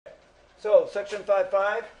So, section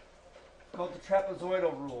 5.5, called the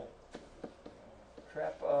trapezoidal rule.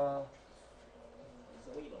 Trapezoidal.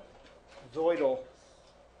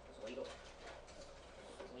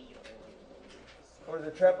 Or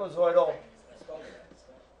the trapezoidal.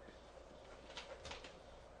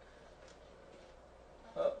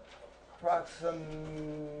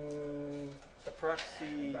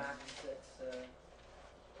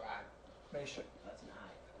 Approximation. That's an I.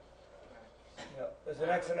 Yeah, there's an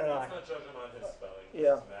X and an I. Let's not judge him on his spelling.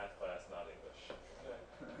 Yeah. It's math class, not English.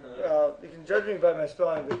 You can judge me by my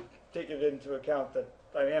spelling, but take it into account that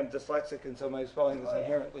I am dyslexic, and so my spelling is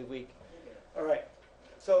inherently weak. All right.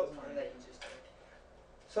 So,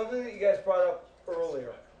 something that you guys brought up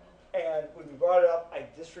earlier, and when you brought it up, I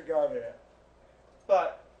disregarded it.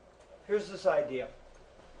 But here's this idea.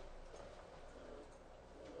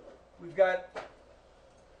 We've got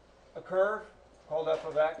a curve called f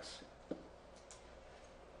of x.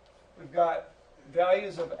 We've got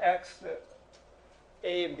values of x, that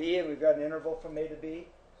a and b, and we've got an interval from a to b.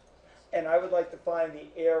 And I would like to find the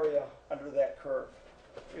area under that curve.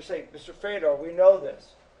 You're saying, Mr. Fedor, we know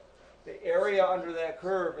this. The area under that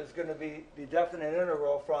curve is going to be the definite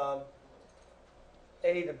integral from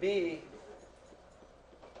a to b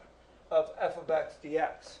of f of x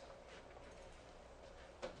dx.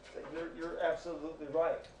 You're absolutely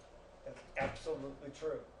right. That's absolutely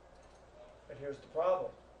true. But here's the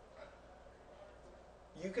problem.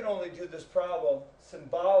 You can only do this problem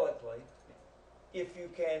symbolically if you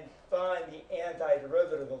can find the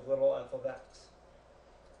antiderivative of little f of x.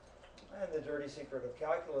 And the dirty secret of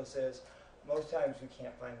calculus is most times we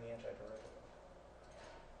can't find the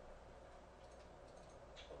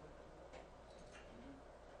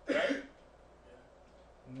antiderivative. Right?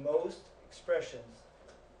 Most expressions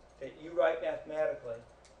that you write mathematically,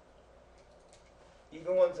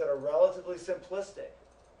 even ones that are relatively simplistic,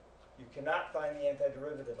 you cannot find the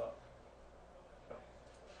antiderivative of.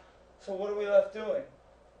 So what are we left doing?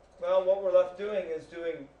 Well, what we're left doing is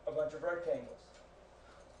doing a bunch of rectangles.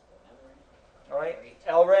 All right?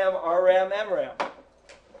 LRAM, RRAM, MRAM.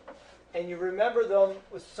 And you remember them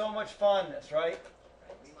with so much fondness, right?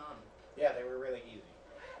 Yeah, they were really easy.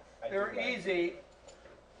 They were easy,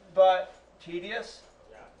 but tedious.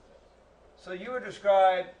 Yeah. So you would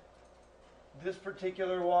describe this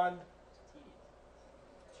particular one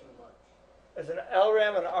as an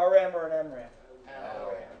LRAM, an RRAM, or an MRAM?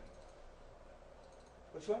 LRAM.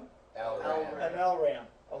 Which one? LRAM. An LRAM,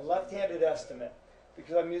 a left-handed estimate,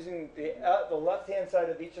 because I'm using the left-hand side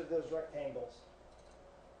of each of those rectangles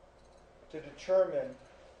to determine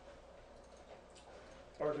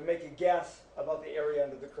or to make a guess about the area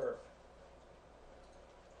under the curve.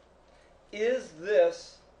 Is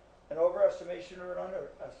this an overestimation or an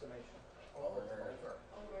underestimation? Over.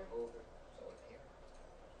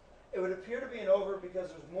 It would appear to be an over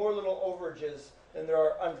because there's more little overages than there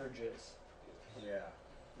are underages, Yeah.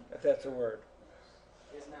 if that's a word.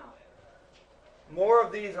 Is now. More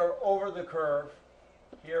of these are over the curve,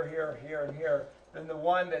 here, here, here, and here, than the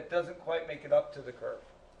one that doesn't quite make it up to the curve.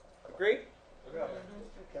 Agreed? Yeah.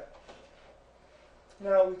 Okay.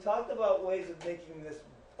 Now, we talked about ways of making this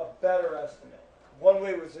a better estimate. One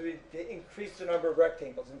way was to increase the number of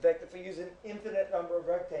rectangles. In fact, if we use an infinite number of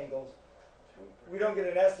rectangles, we don't get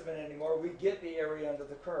an estimate anymore. We get the area under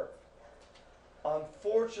the curve.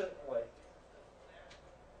 Unfortunately,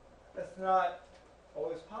 that's not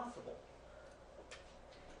always possible.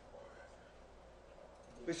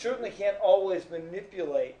 We certainly can't always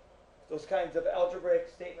manipulate those kinds of algebraic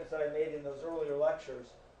statements that I made in those earlier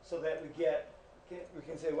lectures so that we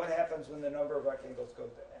can say what happens when the number of rectangles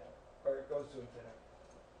goes to n, or it goes to infinity.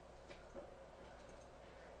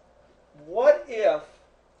 What if,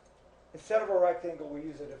 instead of a rectangle, we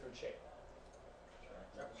use a different shape?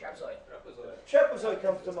 Trapezoid. Trapezoid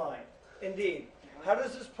comes to mind. Indeed. How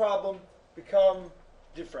does this problem become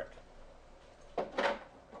different?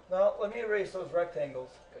 Well, let me erase those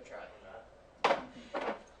rectangles. Good try.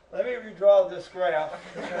 Let me redraw this graph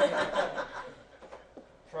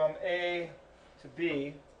from A to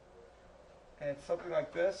B, and it's something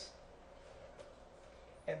like this.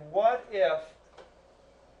 And what if,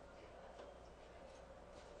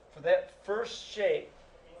 for that first shape,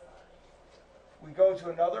 we go to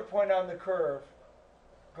another point on the curve,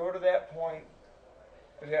 go to that point,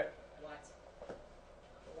 What?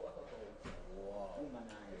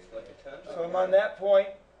 so I'm on that point,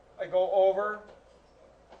 I go over,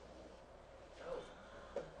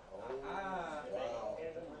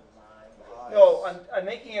 no, I'm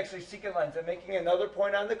making actually secant lines. I'm making another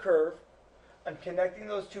point on the curve. I'm connecting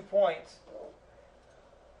those 2 points.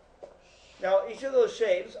 Now, each of those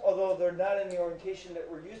shapes, although they're not in the orientation that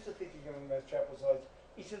we're used to thinking of them as trapezoids,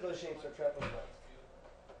 each of those shapes are trapezoids.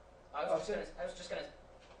 I was Austin? just gonna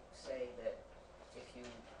say that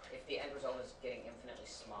if the end result is getting infinitely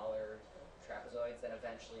smaller trapezoids, then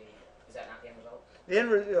eventually, is that not the end result? The end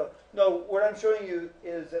result, no, what I'm showing you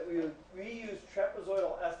is that we use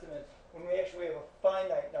trapezoidal estimates when we actually have a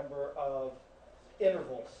finite number of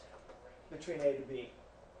intervals between A to B.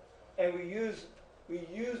 And we use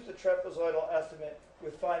the trapezoidal estimate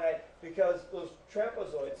with finite because those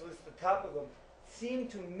trapezoids, at least the top of them, seem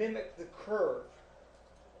to mimic the curve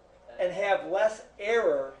and have less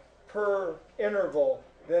error per interval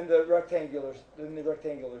than the rectangulars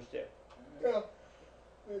do. Yeah,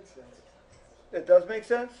 makes sense. It does make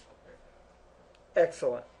sense?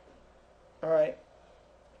 Excellent. All right.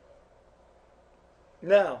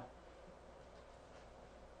 Now,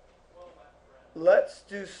 let's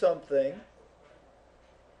do something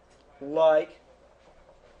like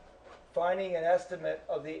finding an estimate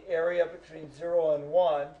of the area between 0 and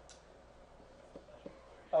 1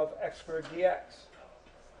 of x squared dx.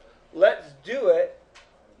 Let's do it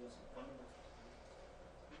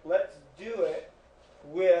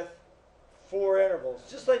with 4 intervals,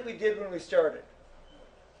 just like we did when we started.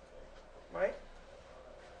 Right?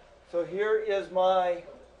 So here is my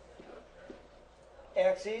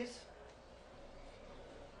axes.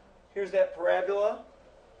 Here's that parabola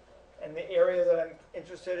and the area that I'm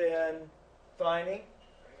interested in finding.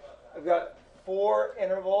 I've got 4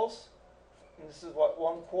 intervals. And this is what,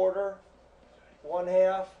 1/4,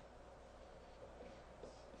 1/2,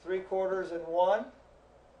 3/4, and 1.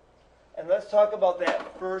 And let's talk about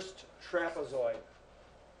that first trapezoid.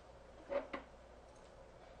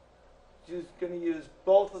 Just going to use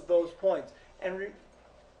both of those points. And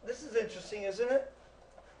this is interesting, isn't it?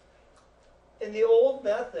 In the old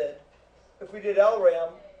method, if we did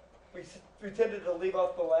LRAM, we tended to leave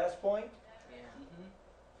off the last point. Yeah.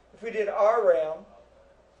 If we did RRAM,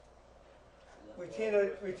 we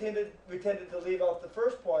tended to leave off the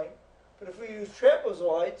first point. But if we use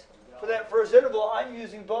trapezoids, for that first interval, I'm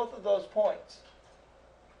using both of those points.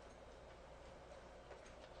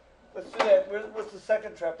 Let's do that. What's the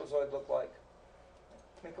second trapezoid look like?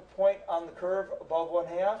 Make a point on the curve above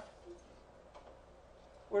 1/2.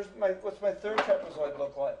 What's my third trapezoid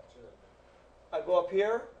look like? I go up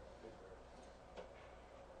here.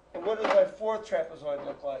 And what does my fourth trapezoid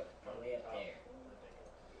look like? Way up there.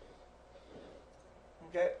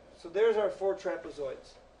 Okay, so there's our 4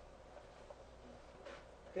 trapezoids.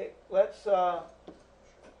 Okay, let's,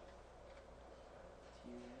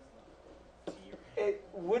 it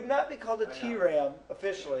would not be called a TRAM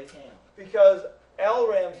officially because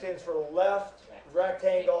LRAM stands for left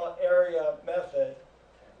rectangle area method.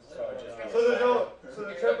 So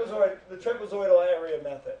the trapezoidal area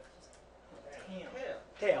method.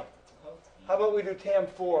 TAM. How about we do TAM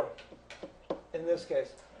 4 in this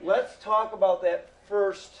case? Let's talk about that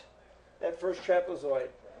first trapezoid.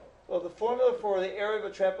 Well, the formula for the area of a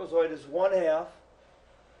trapezoid is 1/2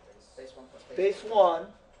 Base 1 plus base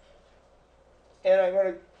 1, and I'm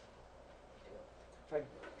going to, if I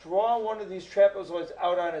draw one of these trapezoids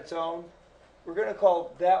out on its own, we're going to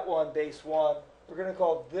call that one base 1. We're going to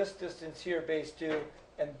call this distance here base 2,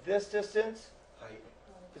 and this distance Height.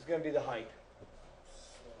 is going to be the height.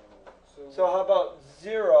 So how about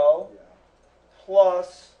 0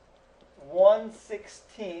 plus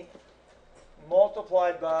 1/16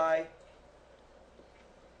 multiplied by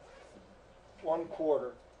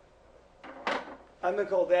 1/4. I'm going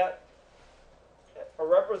to call that a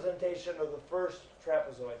representation of the first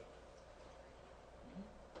trapezoid.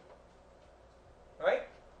 Right?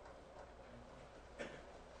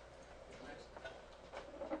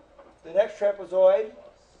 The next trapezoid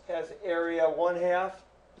has area 1/2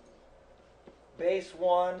 base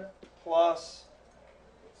 1 plus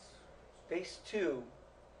base 2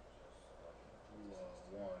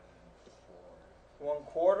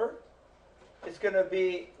 1/4. It's going to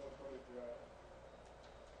be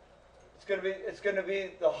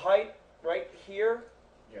the height right here,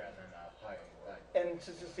 Yeah, and then height. and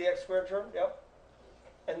since it's the x squared term, yep.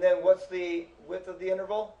 And then what's the width of the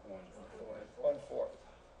interval? 1/4.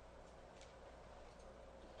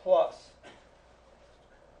 Plus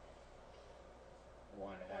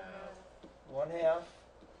 1/2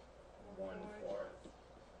 1/4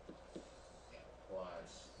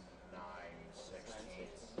 plus 9/16.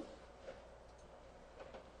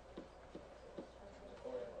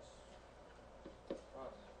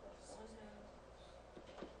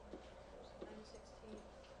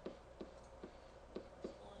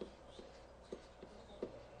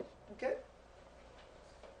 Okay.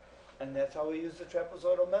 And that's how we use the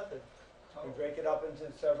trapezoidal method. We break it up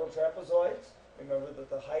into several trapezoids. Remember that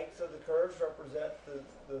the heights of the curves represent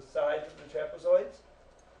the sides of the trapezoids.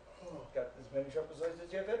 Got as many trapezoids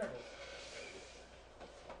as you have intervals.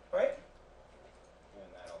 Right?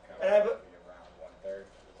 And that'll come And I out to bu- be around 1/3.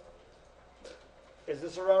 Is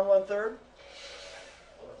this around 1/3?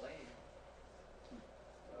 You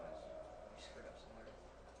screwed up somewhere.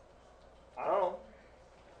 I don't know.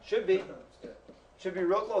 Should be. Should be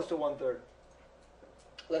real close to 1/3.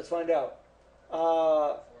 Let's find out.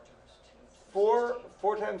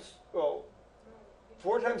 4 times, oh,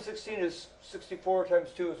 4 times 16 is 64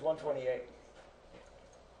 times 2 is 128.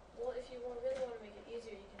 Well, if you really want to make it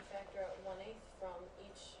easier, you can factor out 1/8 from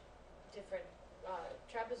each different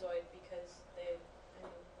trapezoid because they're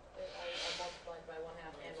all multiplied by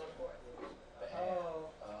 1/2 and 1/4.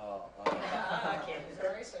 I can't use an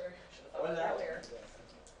eraser. Should have thought of that earlier.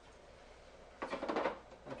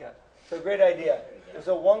 Okay. So great idea. There's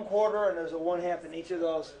a 1/4 and there's a 1/2 in each of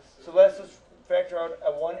those. So let's just factor out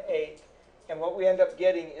a 1/8. And what we end up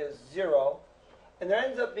getting is 0. And there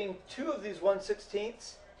ends up being 2 of these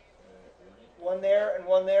 1/16ths. One there and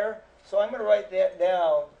one there. So I'm going to write that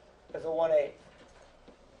down as a 1/8.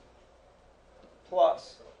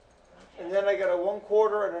 Plus. And then I got a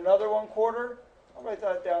 1/4 and another 1/4. I'll write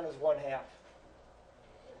that down as 1/2.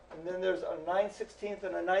 And then there's a 9/16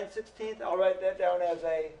 and a 9/16. I'll write that down as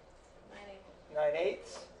a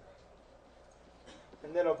 9/8.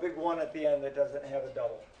 And then a big 1 at the end that doesn't have a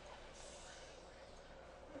double.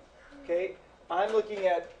 Okay, I'm looking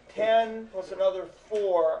at 10 plus another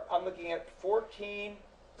 4. I'm looking at 14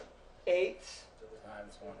 eighths.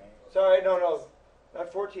 Times 1/8. Sorry, no,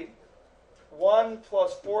 not 14. 1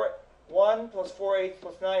 plus 4 eighths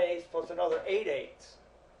plus 9 eighths plus another 8 eighths.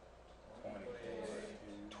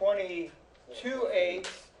 22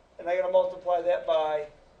 eighths, and I'm going to multiply that by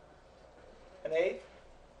an eighth.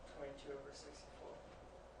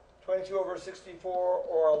 22 over 64,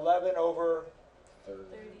 or 11 over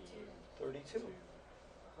 32.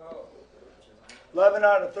 11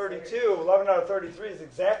 out of 32, 11 out of 33 is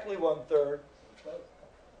exactly 1/3.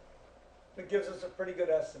 It gives us a pretty good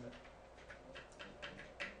estimate.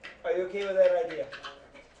 Are you okay with that idea?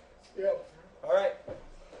 Yep. All right.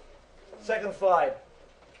 Second slide.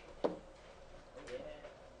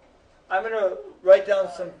 I'm going to write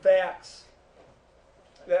down some facts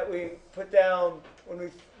that we put down when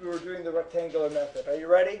we were doing the rectangular method. Are you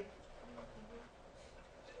ready?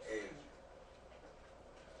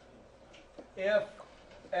 If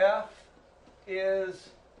F is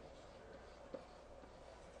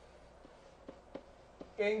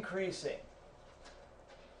increasing,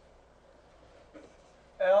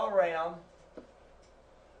 LRAM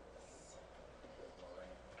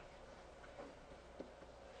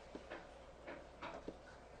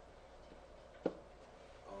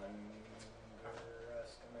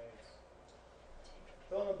Underestimates.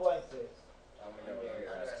 fill in the blank, please. I'm gonna go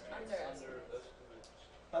underestimates.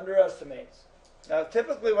 Underestimates. Now,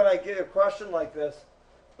 typically when I get a question like this,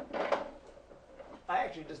 I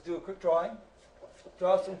actually just do a quick drawing,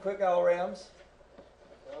 draw some quick LRAMs,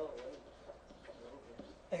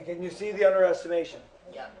 and can you see the underestimation?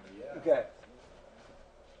 Yeah. Yeah. Okay.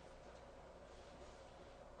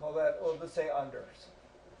 Call that, we'll just say unders.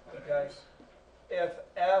 Okay. If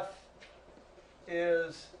F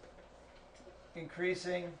is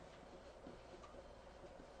increasing,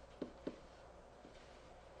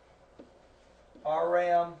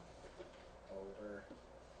 RAM Over.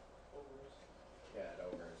 Yeah, it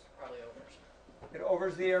overs. Probably overs. it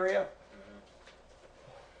overs the area.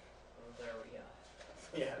 There we go.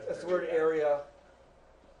 Yeah. That's the word area.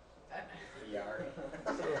 Yard.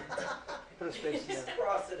 Put a space in there.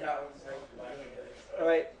 Cross it out. All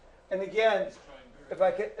right. And again, if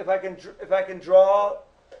I can draw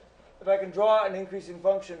an increasing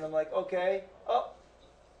function, I'm like, okay,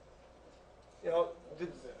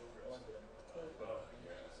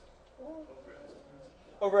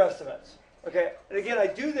 overestimates. Okay. And again, I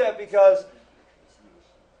do that because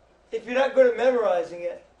if you're not good at memorizing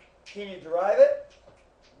it, can you derive it?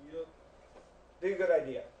 Yep. Be a good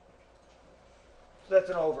idea. So that's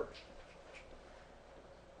an over.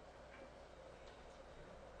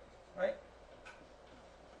 Right?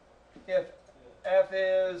 If F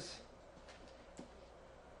is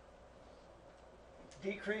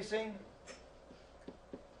decreasing,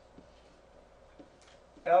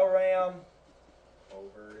 LRAM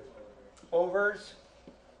Over. overs,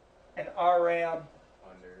 and RRAM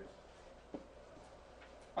Unders.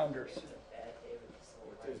 unders.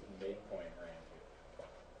 What's his midpoint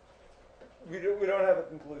range? We don't have a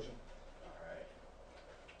conclusion. Alright.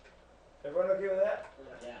 Everyone okay with that?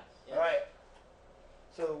 Yeah. All right.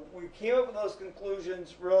 So we came up with those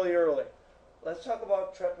conclusions really early. Let's talk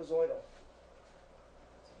about trapezoidal.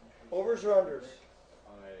 Overs or unders?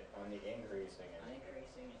 On the increasing, On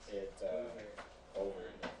increasing, it's over. over.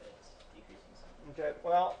 And if it's decreasing something. Okay,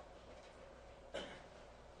 well,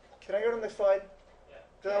 can I go to the next slide? Yeah.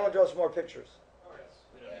 Because I want to draw some more pictures.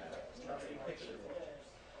 We don't need Yeah.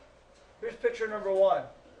 Here's picture number 1.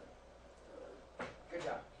 Good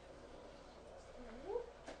job.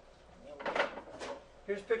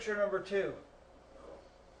 Here's picture number 2.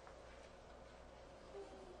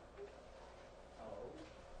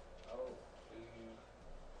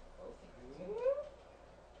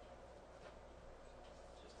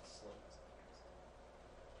 Just slow.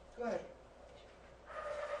 Go ahead.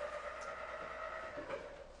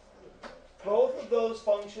 Both of those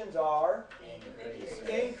functions are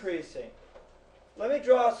increasing. Let me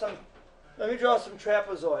draw some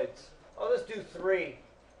trapezoids. I'll just do 3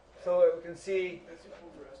 so that we can see. That's the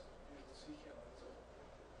over estimate, the secant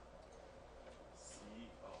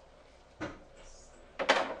on its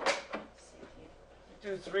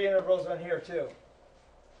own. Do 3 intervals on here too.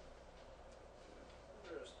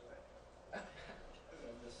 Underestimate.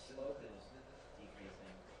 The slope is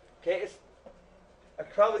decreasing. Okay, I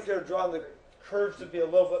probably could have drawn the curves to be a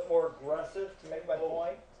little bit more aggressive to make my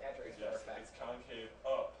point. Saturation Yes, effect. it's concave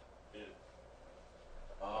up.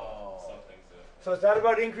 Oh. Something's a So it's not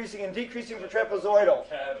about increasing and decreasing for trapezoidal.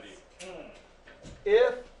 cavity.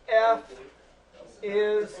 If F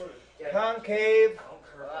is concave, I don't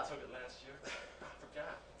care if I took it last year. I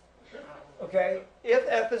forgot. okay, if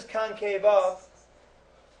F is concave up,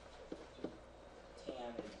 Tan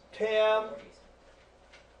is tam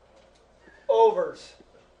overs.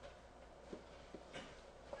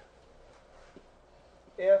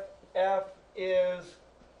 If F is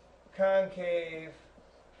concave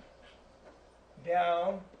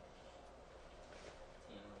down,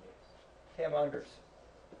 tam unders.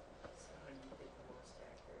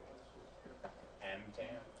 M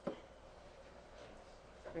tam.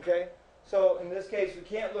 Okay, so in this case, we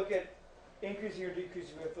can't look at increasing or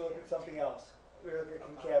decreasing. We have to look at something else. We look at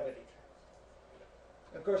concavity.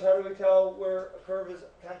 Of course, how do we tell where a curve is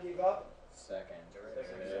concave up? Second.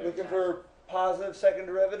 Looking for positive second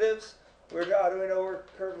derivatives. How do we know where a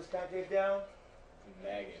curve is concave down?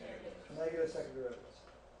 Negative. Negative second derivatives.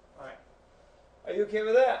 All right. Are you okay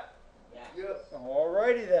with that? Yeah. Yep.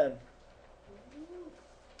 Alrighty then.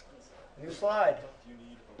 New slide. Do you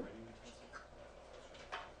need a writing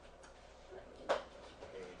utensil?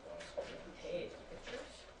 Hey, pictures.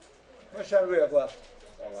 How much time do we have left?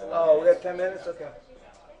 Oh, we got 10 minutes? Okay.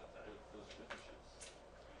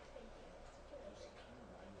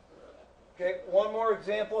 Okay, one more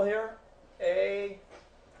example here. A,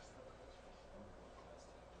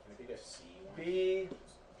 Can we take a C one? B,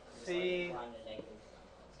 C, Line to negative.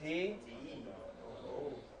 D.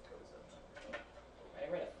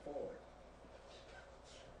 I read it forward.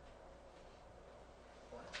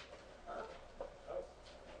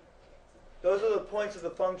 Those are the points of the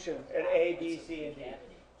function at A, B, C, and D. Cavity.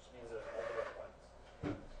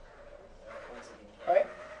 All right?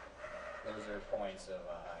 Those are points of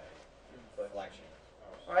reflection.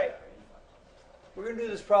 All right? We're going to do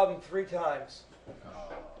this problem 3 times.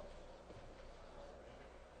 Oh.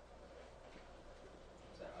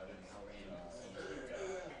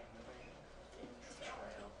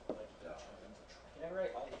 Can I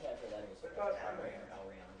write all the capital letters? What about Alright, Amram?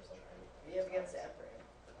 Alram, just like that. We have against Amram.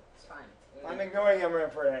 It's fine. I'm ignoring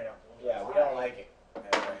Emran for right now. Yeah, we don't like it.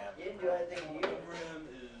 Abraham. You didn't do anything to you. Rim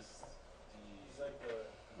is He's like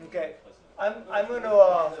the. Okay. pleasant. I'm going to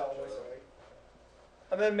Always right.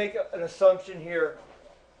 I'm going to make an assumption here.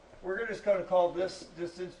 We're just going to call this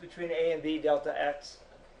distance between A and B delta x.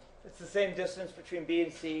 It's the same distance between B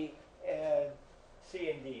and C and C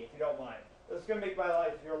and D, if you don't mind. It's going to make my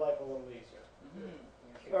life, your life, a little easier.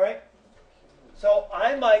 All right? So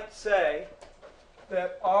I might say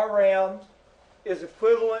that RAM is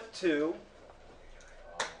equivalent to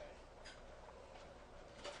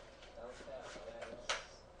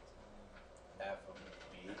F of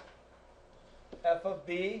B. f of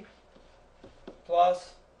B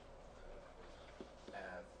plus F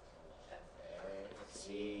A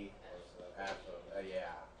C F of yeah.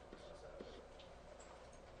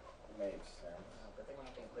 Makes sense. But they want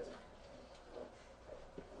to think quizzing.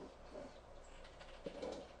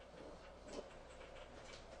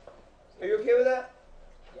 Are you okay with that?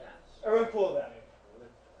 Yeah. Everyone cool with that?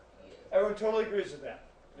 Yeah. Everyone totally agrees with that?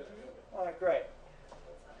 All right, great.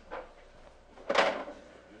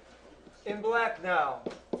 In black now.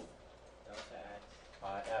 Delta X.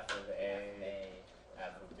 F of A, A.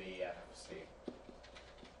 F of B, F of C.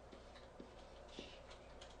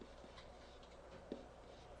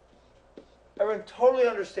 Everyone totally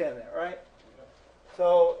understand that, right?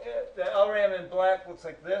 So the LRAM in black looks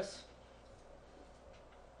like this.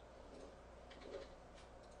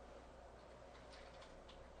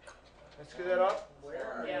 Let's get that up. Where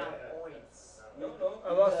are Yeah. the points?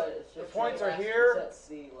 I lost it. The points are here, Let's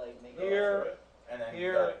see, like, make here, And then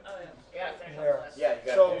here. you gotta- Oh, yeah. You gotta finish There. off the list. yeah, you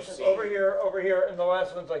gotta do So C. over here, and the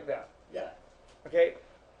last one's like that. Yeah. Okay,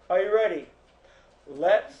 are you ready?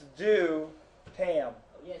 Let's do TAM.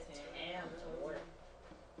 Oh, yes, Damn, it's a word.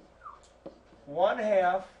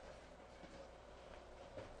 1/2.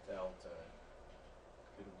 Delta.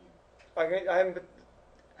 Okay,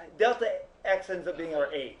 delta x ends up being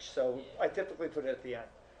our h, so I typically put it at the end.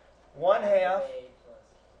 1/2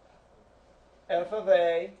 f of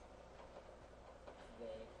a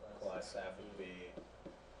Plus f of b.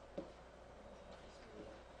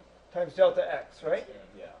 times delta x, right?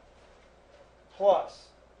 Yeah. Plus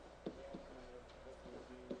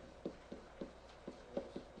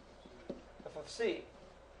f of c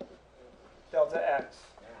delta x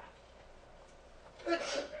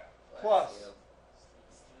plus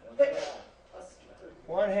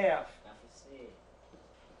 1/2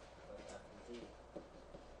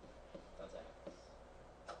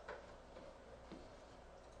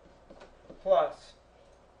 plus.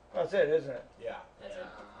 That's it, isn't it? Yeah. That's it.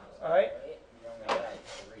 All right. You only got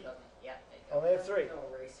 3. Yeah, there you go. Only have 3. No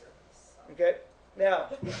eraser. Okay. Now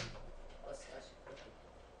Let's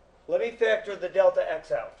let me factor the delta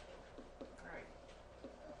x out. Alright.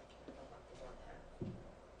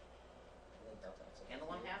 And the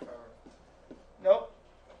 1/2 or Nope.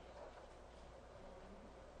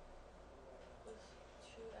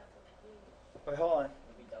 Two F of B. Wait, hold on. would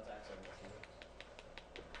be delta x over 2.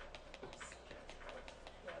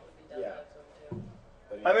 That would be delta Yeah. x over 2.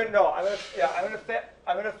 But I'm gonna no.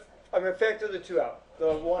 I'm gonna factor the 2 out.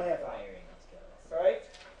 The 1/2 out. All right.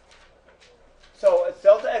 So it's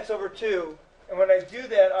delta x over 2, and when I do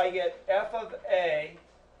that, I get f of a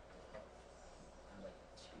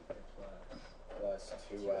plus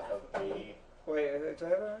 2f of b wait. Do I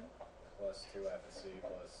have it right? plus 2f of c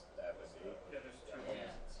plus f of b. Yeah, there's 2 Yeah. B's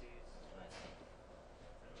and C's.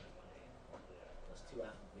 Plus 2 f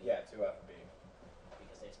of b. Yeah, 2f of b.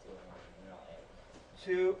 Because there's 2 of them. And they're all added.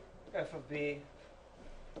 2 f of b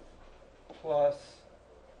plus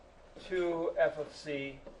 2 f of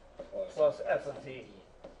c plus f of d.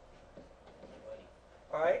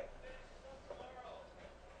 All right.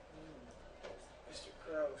 Mr.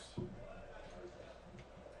 Kraus.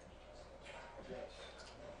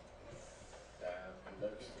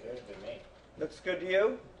 Looks good to me. Looks good to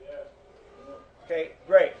you? Yeah. Okay,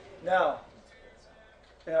 great. Now,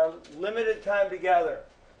 in our limited time together,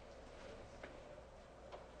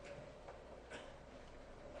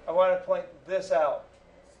 I want to point this out.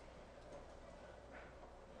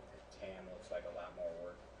 Tam looks like a lot more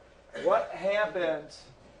work. What happens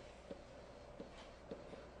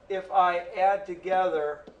if I add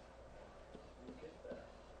together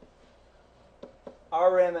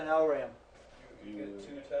RM and LRAM? You get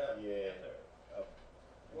 2 tam. Yeah.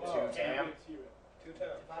 Wow. 2 tam? 2 tam.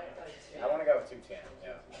 I want to go with 2 tam.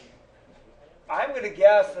 Yeah. I'm going to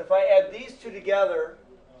guess that if I add these two together,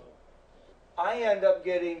 I end up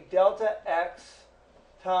getting delta x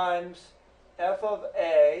times f of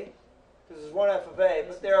a. This is 1 f of a,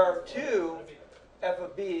 but there are 2 f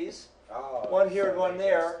of b's, Oh, one here and so one they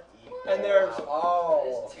there, just and there's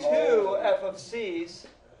oh, 2 f of c's,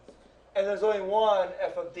 and there's only 1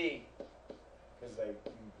 f of d. because they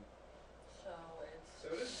So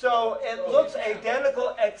it's So it looks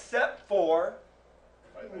identical except for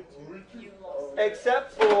you lost.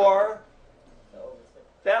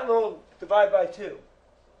 that little divide by 2. Is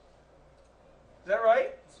that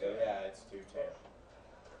right? so yeah, it's 2 tam.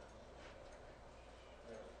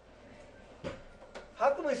 How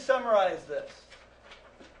can we summarize this?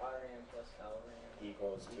 RAM plus LRAM.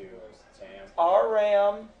 Equals 2 tam.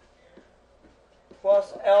 RRAM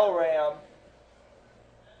plus LRAM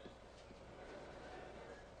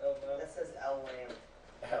That says LRAM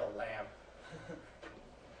Hell, lamb.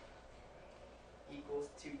 equals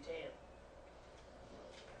 2 tam.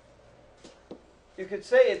 You could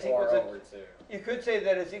say it's equal 4 to. over 2. You could say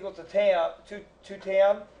that it's equal to tam, two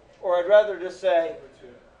tam, or I'd rather just say.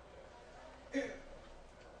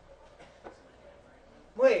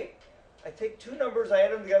 Wait, I take 2 numbers, I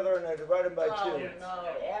add them together, and I divide them by 2. Oh, Yes. no.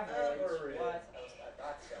 Average. What? I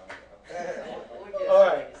thought so. All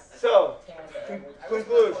right. So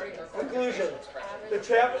conclusion. The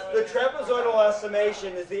trapezoidal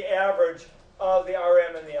estimation is the average of the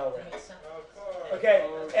RM and the LRAM. Okay,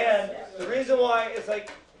 and the reason why is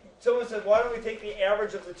like someone said, why don't we take the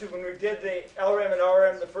average of the two when we did the LRAM and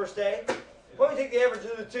RM the first day? Why don't we take the average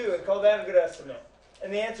of the two and call that a good estimate?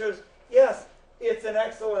 And the answer is yes, it's an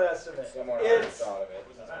excellent estimate. Someone already It's thought of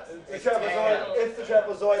it. the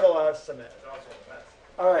trapezoidal estimate.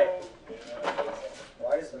 All right.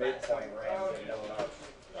 Why does midpoint RAM get no up?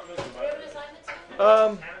 Do we have an assignment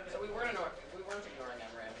tonight? So we weren't ignoring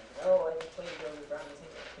them, Ram. Oh, I played Rover Brown.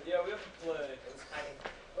 Yeah, we have to play. It was kind of.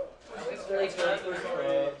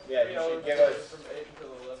 Yeah, you should give us From 8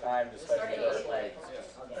 until 11. time to It's study starting first. this way.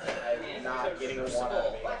 I'm not getting one out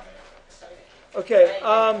of 8 on it. Okay.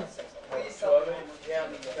 Yeah,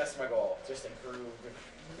 that's my goal. Just improve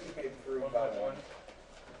by one.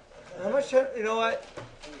 How much time? You know what?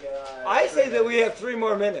 I say that we have 3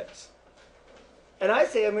 more minutes, and I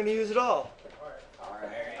say I'm going to use it all.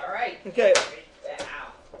 Alright. All right. Okay.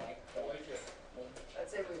 Ow. I'd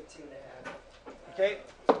say we have 2.5. Okay.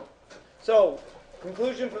 So,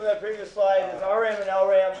 conclusion from that previous slide is RAM and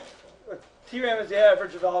LRAM. TRAM is the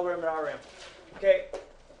average of LRAM and RRAM. Okay.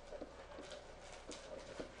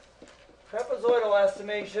 Trapezoidal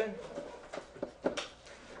estimation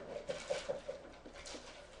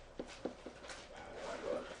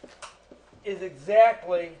is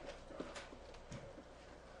exactly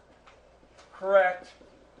correct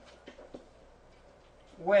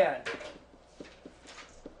when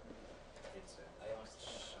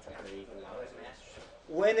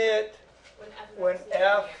when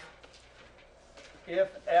F, if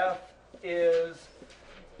F is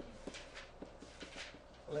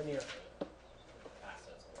linear.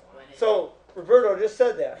 So Roberto just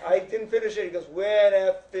said that. I didn't finish it. He goes, when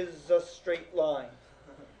F is a straight line.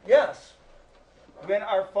 Yes. When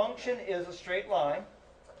our function is a straight line.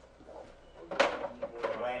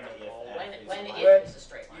 When If is a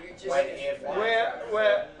straight line.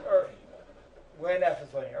 When F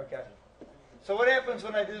is linear. Okay. So what happens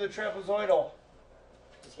when I do the trapezoidal?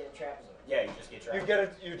 Just get a trapezoid. Yeah, you just get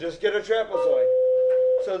trapped. You just get a trapezoid.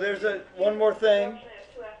 So there's one more thing. I have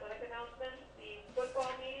 2 athletic announcements. The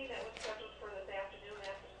football meeting that was scheduled for this afternoon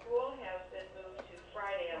after school has been moved to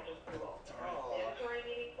Friday after school. The mandatory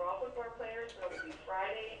meeting for all football players will be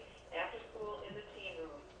Friday after school in the team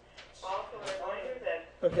room. Also a reminder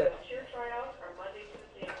that Okay. the cheer tryouts are Monday,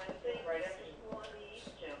 Tuesday, and Wednesday right after school in the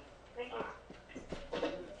East Gym. Thank you.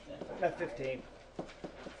 Not 15.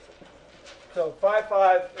 So 5,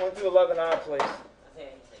 1 through 11 on, please. I think I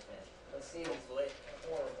can take that. Let's see what's lit.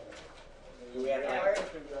 Horrible. Do we have Yeah, ours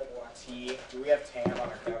would be like what? T? Do we have TAM on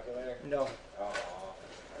our calculator? No. Oh.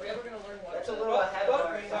 Are we ever going to learn what? That's a little ahead of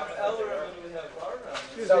our But we have Eller and we have Barnum.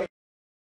 Excuse me.